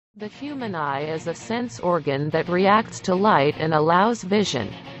The human eye is a sense organ that reacts to light and allows vision.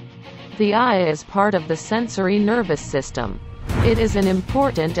 The eye is part of the sensory nervous system. It is an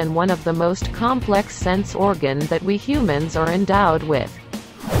important and one of the most complex sense organ that we humans are endowed with.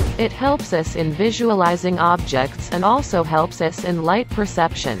 It helps us in visualizing objects and also helps us in light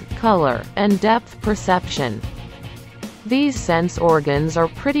perception, color, and depth perception. These sense organs are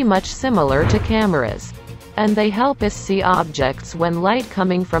pretty much similar to cameras, and they help us see objects when light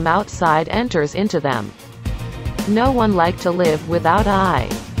coming from outside enters into them. No one likes to live without eye.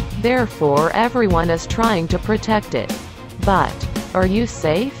 Therefore everyone is trying to protect it. But, are you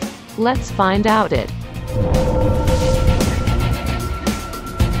safe? Let's find out it.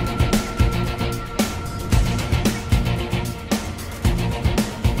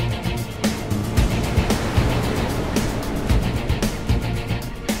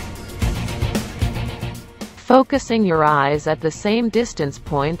 Focusing your eyes at the same distance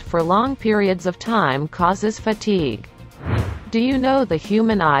point for long periods of time causes fatigue. Do you know the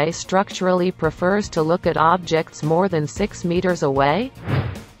human eye structurally prefers to look at objects more than 6 meters away?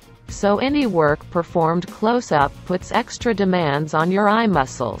 So any work performed close up puts extra demands on your eye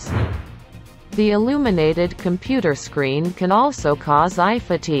muscles. The illuminated computer screen can also cause eye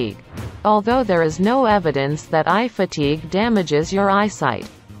fatigue, although there is no evidence that eye fatigue damages your eyesight.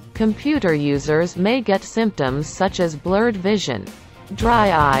 Computer users may get symptoms such as blurred vision, dry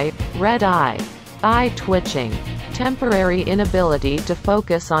eye, red eye twitching, temporary inability to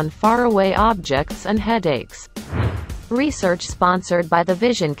focus on faraway objects and headaches. Research sponsored by the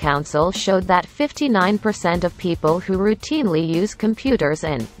Vision Council showed that 59% of people who routinely use computers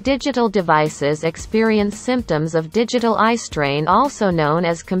and digital devices experience symptoms of digital eye strain, also known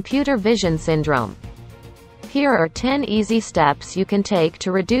as computer vision syndrome. Here are 10 easy steps you can take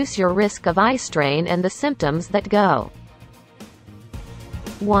to reduce your risk of eye strain and the symptoms that go.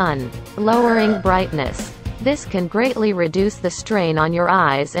 1. Lowering brightness. This can greatly reduce the strain on your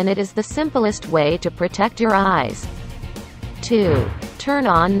eyes, and it is the simplest way to protect your eyes. 2. Turn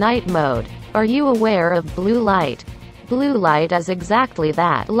on night mode. Are you aware of blue light? Blue light is exactly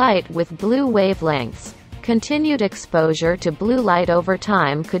that, light with blue wavelengths. Continued exposure to blue light over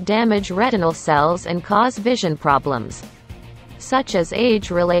time could damage retinal cells and cause vision problems, such as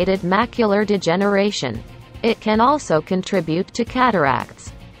age-related macular degeneration. It can also contribute to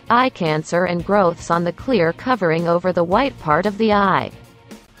cataracts, eye cancer, and growths on the clear covering over the white part of the eye.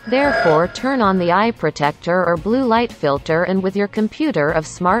 Therefore, turn on the eye protector or blue light filter and with your computer or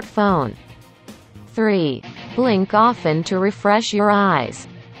smartphone. 3. Blink often to refresh your eyes.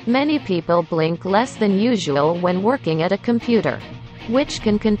 Many people blink less than usual when working at a computer, which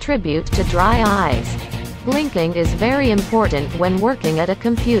can contribute to dry eyes. Blinking is very important when working at a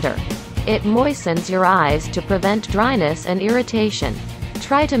computer. It moistens your eyes to prevent dryness and irritation.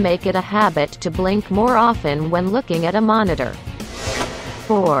 Try to make it a habit to blink more often when looking at a monitor.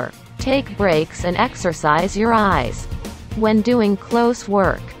 4. Take breaks and exercise your eyes. When doing close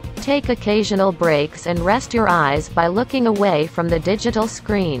work, take occasional breaks and rest your eyes by looking away from the digital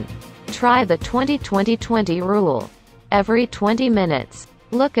screen. Try the 20-20-20 rule. Every 20 minutes,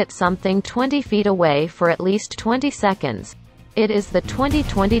 look at something 20 feet away for at least 20 seconds. It is the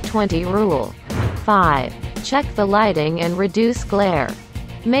 20-20-20 rule. 5. Check the lighting and reduce glare.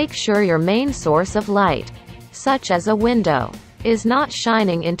 Make sure your main source of light, such as a window, is not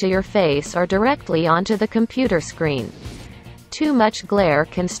shining into your face or directly onto the computer screen. Too much glare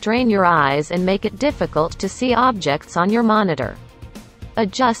can strain your eyes and make it difficult to see objects on your monitor.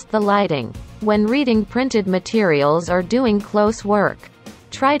 Adjust the lighting. When reading printed materials or doing close work,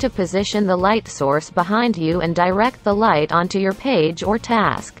 try to position the light source behind you and direct the light onto your page or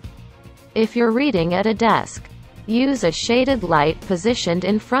task. If you're reading at a desk, use a shaded light positioned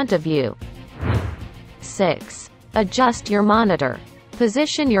in front of you. 6. Adjust your monitor.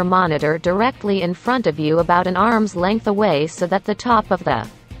 Position your monitor directly in front of you about an arm's length away so that the top of the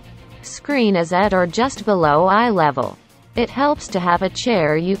screen is at or just below eye level. It helps to have a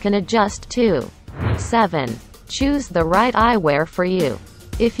chair you can adjust to. 7. Choose the right eyewear for you.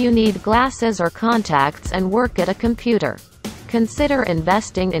 If you need glasses or contacts and work at a computer, consider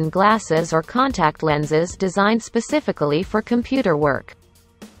investing in glasses or contact lenses designed specifically for computer work.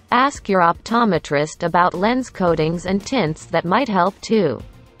 Ask your optometrist about lens coatings and tints that might help too.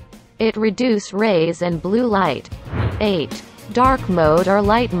 It reduces rays and blue light. 8. Dark mode or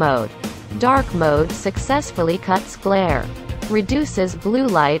light mode. Dark mode successfully cuts glare, reduces blue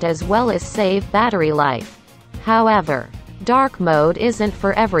light as well as save battery life. However, dark mode isn't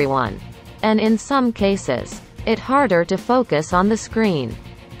for everyone, and in some cases, it's harder to focus on the screen.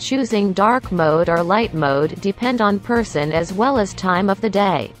 Choosing dark mode or light mode depend on person as well as time of the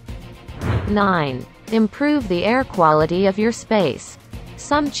day. 9. Improve the air quality of your space.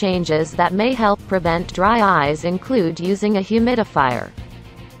 Some changes that may help prevent dry eyes include using a humidifier,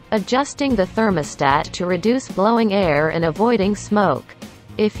 adjusting the thermostat to reduce blowing air and avoiding smoke.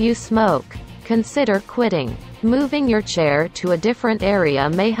 If you smoke, consider quitting. Moving your chair to a different area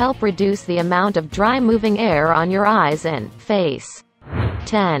may help reduce the amount of dry moving air on your eyes and face.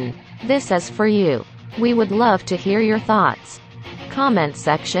 10. This is for you. We would love to hear your thoughts. Comment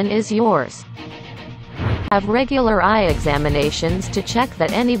section is yours. Have regular eye examinations to check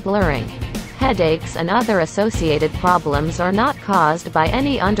that any blurring, headaches and other associated problems are not caused by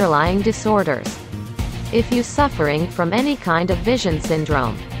any underlying disorders. If you're suffering from any kind of vision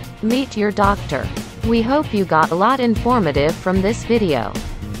syndrome, meet your doctor. We hope you got a lot informative from this video.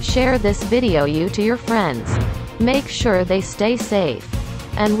 Share this video to your friends. Make sure they stay safe.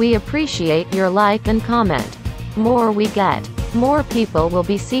 And we appreciate your like and comment. More we get, more people will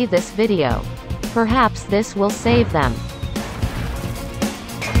see this video. Perhaps this will save them.